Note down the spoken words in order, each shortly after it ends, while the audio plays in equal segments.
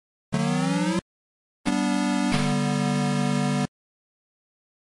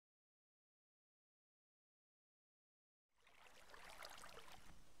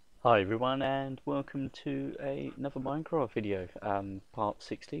Hi everyone and welcome to another Minecraft video, part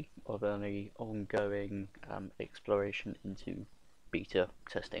 60 of an ongoing exploration into beta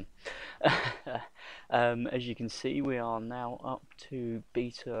testing. As you can see, we are now up to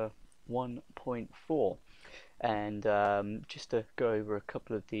beta 1.4, and just to go over a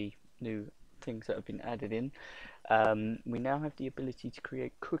couple of the new things that have been added in, we now have the ability to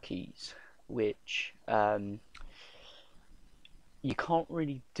create cookies, which you can't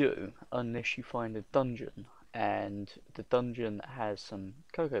really do unless you find a dungeon, and the dungeon has some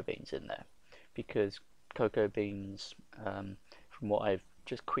cocoa beans in there, because cocoa beans, from what I've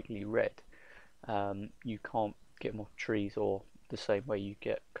just quickly read, you can't get them off trees or the same way you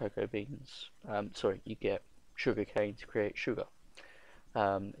get cocoa beans, sorry, you get sugar cane to create sugar.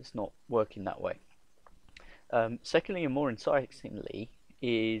 It's not working that way. Secondly, and more excitingly,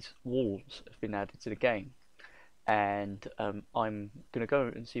 is walls have been added to the game, and I'm gonna go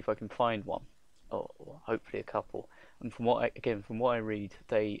and see if I can find one, or hopefully a couple. And from what I read,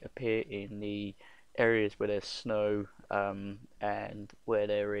 they appear in the areas where there's snow, and where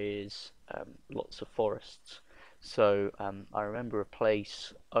there is lots of forests. So I remember a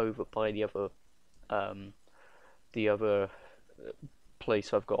place over by um, the other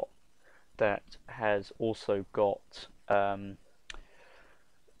place I've got that has also got some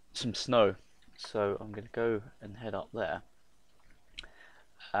snow. So I'm going to go and head up there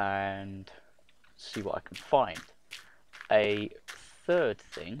and see what I can find. A third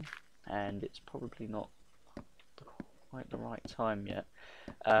thing, and it's probably not quite the right time yet,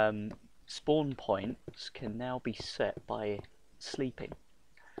 spawn points can now be set by sleeping.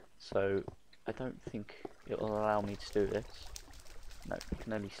 So I don't think it will allow me to do this. No, you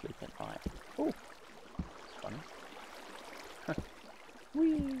can only sleep at night. Oh, that's funny.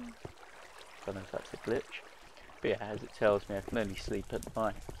 Whee! Don't know if that's a glitch. But yeah, as it tells me, I can only sleep at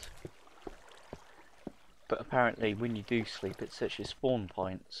night. But apparently when you do sleep it sets your spawn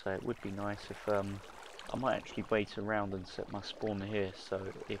point, so it would be nice if I might actually wait around and set my spawn here, so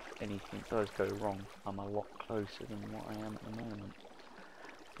if anything does go wrong I'm a lot closer than what I am at the moment.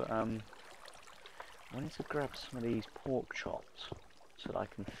 But I wanted to grab some of these pork chops so that I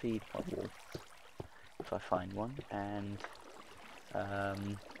can feed my wolf if I find one, and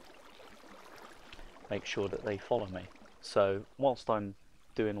make sure that they follow me. So whilst I'm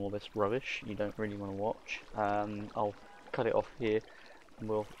doing all this rubbish you don't really want to watch, I'll cut it off here and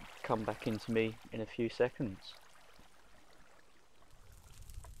we'll come back into me in a few seconds.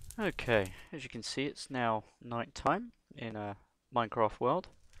 Okay, as you can see it's now night time in a Minecraft world,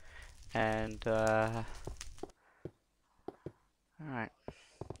 and alright,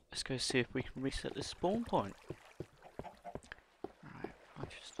 let's go see if we can reset the spawn point. Alright, I'll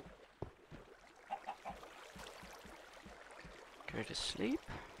just go to sleep.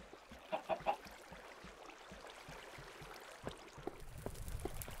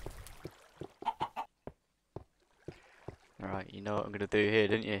 Alright, you know what I'm going to do here,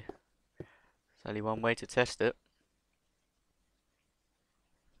 don't you? There's only one way to test it.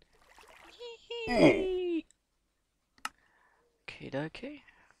 Okie dokie.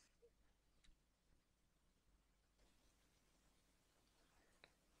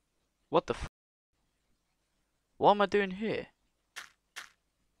 What the f— what am I doing here?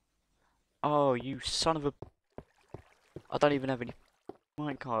 Oh, you son of a— I don't even have any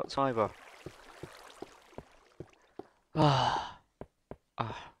minecarts either. Ah.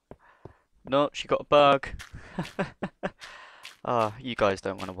 No, she got a bug. Ah, you guys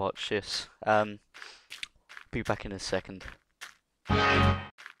don't want to watch this. Be back in a second.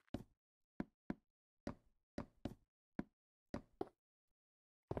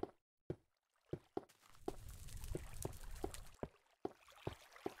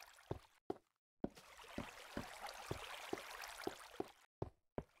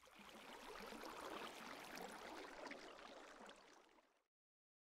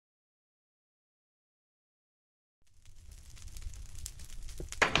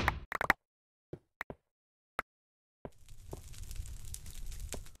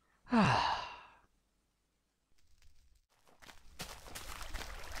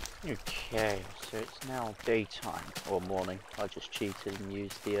 Okay, so it's now daytime, or morning. I just cheated and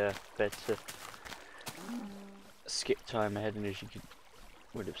used the bed to skip time ahead, and as you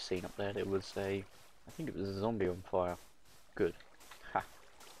would have seen up there, there was I think it was a zombie on fire. Good. Ha.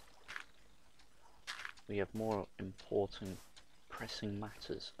 We have more important, pressing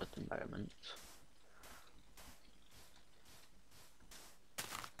matters at the moment.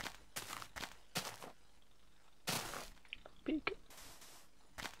 Peek.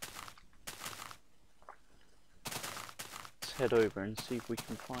 head over and see if we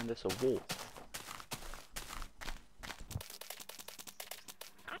can find us a wolf.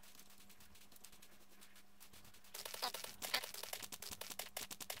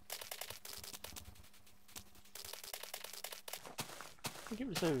 I think it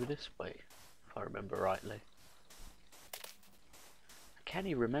was over this way, if I remember rightly. I can't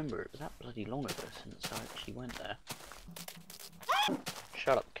even remember, it was that bloody long ago since I actually went there.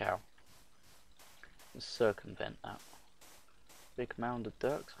 Shut up, cow. Let's circumvent that. Big mound of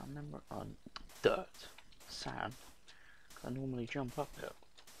dirt, I remember on dirt, sand. I normally jump up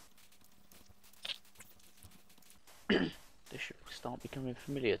it. This should start becoming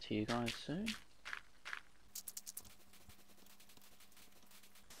familiar to you guys soon.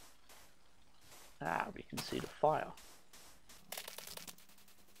 Ah, we can see the fire.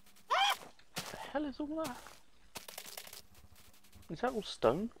 What the hell is all that? Is that all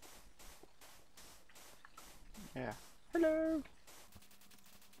stone? Yeah. Hello!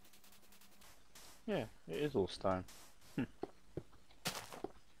 Yeah, it is all stone.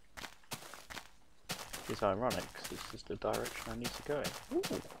 It's ironic because this is the direction I need to go in.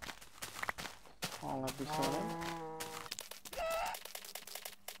 Ooh! I'll have this on.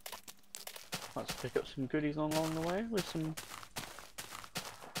 Let's pick up some goodies along the way with some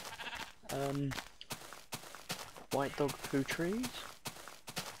white dog poo trees.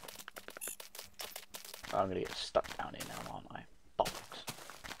 I'm gonna get stuck down here now, aren't I? Bollocks.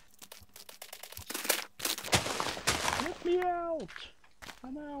 Let me out!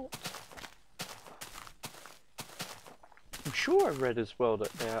 I'm out! I'm sure I read as well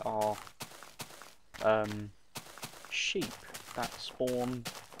that there are sheep that spawn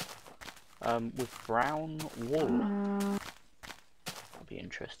with brown wool. That'll be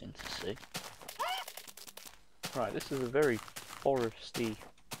interesting to see. Right, this is a very foresty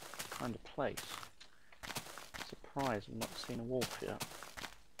kind of place. Surprised I've not seen a wolf yet.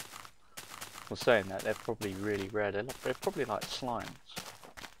 Well, saying that, they're probably really rare. They're probably like slimes.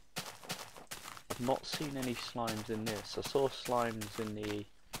 I've not seen any slimes in this. I saw slimes in the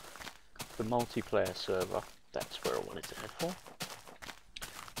multiplayer server. That's where I wanted to head for.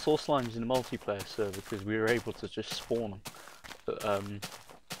 I saw slimes in the multiplayer server because we were able to just spawn at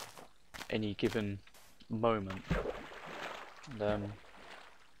any given moment. And,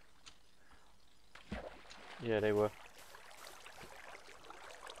 yeah, they were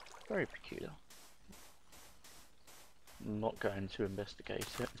very peculiar. I'm not going to investigate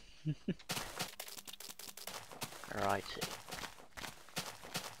it. Righty.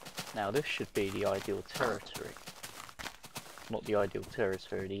 Now this should be the ideal territory. Not the ideal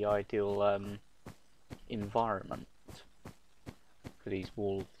territory, the ideal environment for these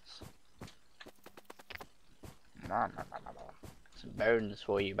wolves. Some bones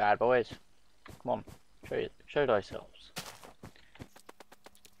for you bad boys. Come on, show thyselves.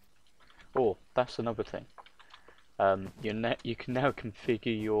 Oh, that's another thing. You can now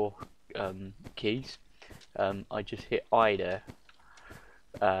configure your keys. I just hit I there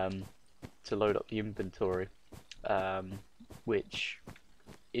to load up the inventory, which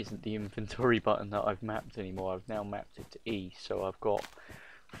isn't the inventory button that I've mapped anymore. I've now mapped it to E, so I've got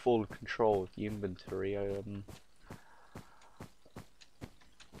full control of the inventory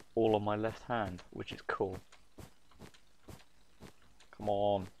all on my left hand, which is cool. Come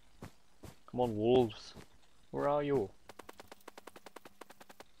on, wolves, where are you?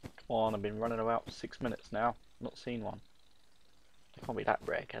 Come on, I've been running about 6 minutes now, not seen one. They can't be that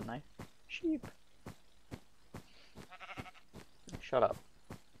rare, can they? Sheep. Shut up.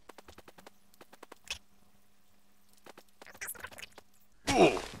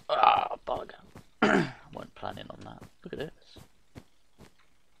 Ah, bug. I wasn't planning on that. Look at this.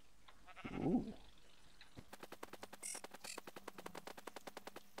 Ooh.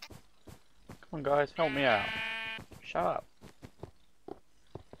 Come on, guys, help me out. Shut up.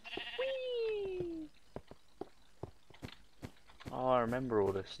 Whee! Oh, I remember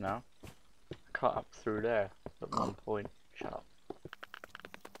all this now. I cut up through there at one point. Shut up.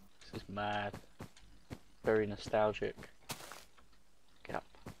 This is mad. Very nostalgic. Get up.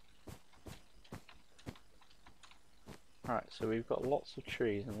 Alright, so we've got lots of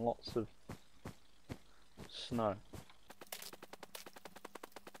trees and lots of snow.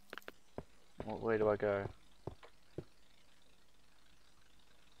 What way do I go?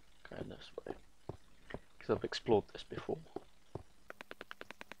 Going this way. Because I've explored this before.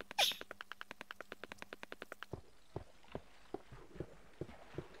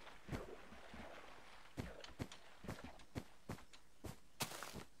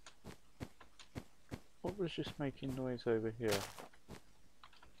 What was just making noise over here?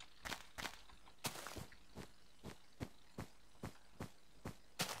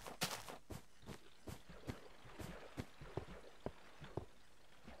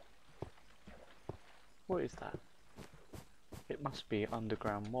 What is that? It must be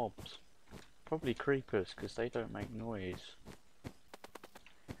underground mobs. Probably creepers, because they don't make noise.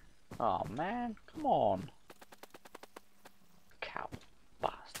 Oh man, come on. Cow.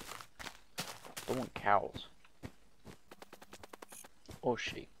 Bastard. Don't want cows. Or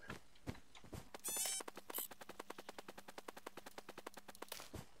sheep.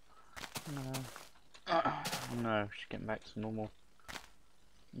 No. No, she's getting back to normal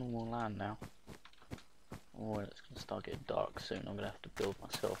land now. Oh, it's gonna start getting dark soon. I'm gonna have to build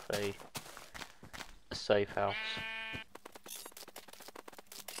myself a safe house.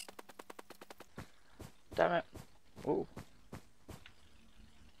 Damn it! Oh,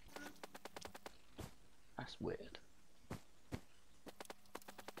 that's weird.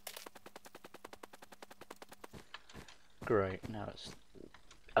 Great. Now it's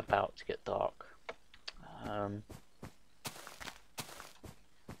about to get dark.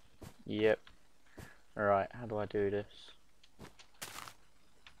 Yep. Alright, how do I do this?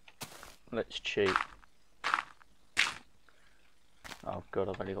 Let's cheat. Oh god,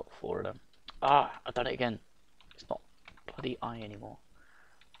 I've only got 4 of them. Ah, I've done it again. It's not bloody eye anymore.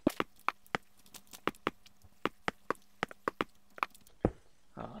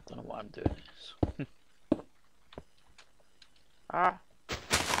 Oh, I don't know why I'm doing this. Ah!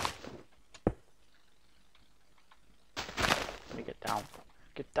 Let me get down.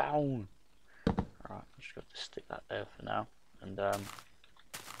 Get down! Alright, I'm just going to stick that there for now. And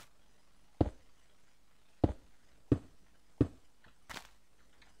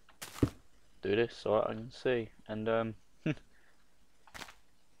do this so I can see. And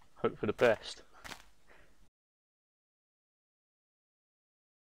hope for the best.